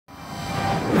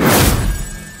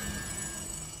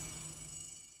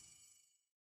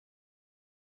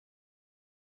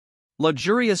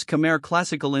Luxurious Khmer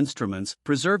classical instruments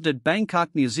preserved at Bangkok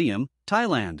Museum,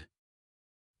 Thailand.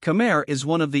 Khmer is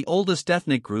one of the oldest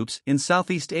ethnic groups in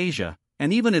Southeast Asia,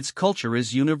 and even its culture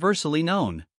is universally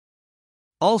known.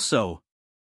 Also,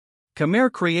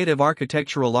 Khmer creative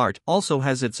architectural art also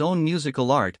has its own musical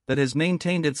art that has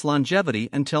maintained its longevity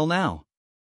until now.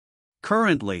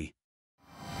 Currently,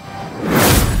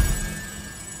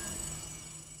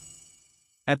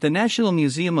 at the National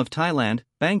Museum of Thailand,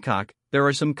 Bangkok, there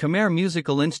are some Khmer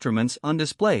musical instruments on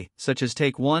display, such as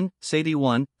Take 1, Sadi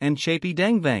 1, and Chapi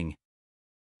Dangvang.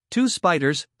 2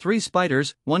 spiders, 3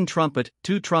 spiders, 1 trumpet,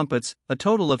 2 trumpets, a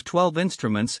total of 12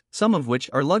 instruments, some of which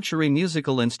are luxury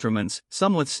musical instruments,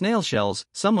 some with snail shells,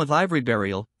 some with ivory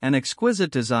burial, and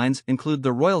exquisite designs include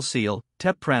the royal seal,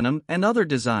 Tep Pranam, and other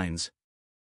designs.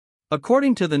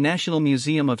 According to the National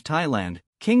Museum of Thailand,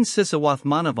 King Sisowath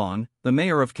Monivong, the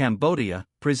mayor of Cambodia,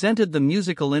 presented the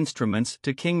musical instruments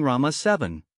to King Rama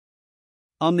VII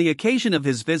on the occasion of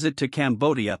his visit to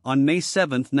Cambodia on May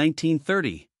 7,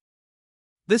 1930.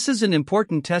 This is an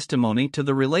important testimony to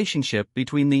the relationship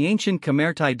between the ancient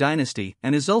Khmer-Thai dynasty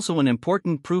and is also an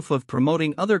important proof of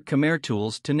promoting other Khmer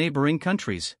tools to neighboring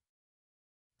countries.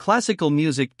 Classical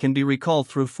music can be recalled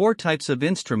through 4 types of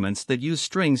instruments that use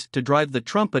strings to drive the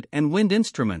trumpet and wind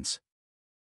instruments.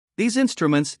 These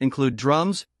instruments include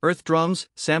drums, earth drums,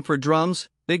 samphur drums,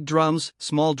 big drums,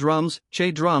 small drums,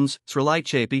 che drums, sralai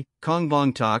chapi, kong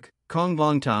vong tok, kong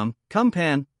vong tam,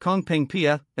 kumpan, kong ping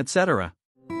pia, etc.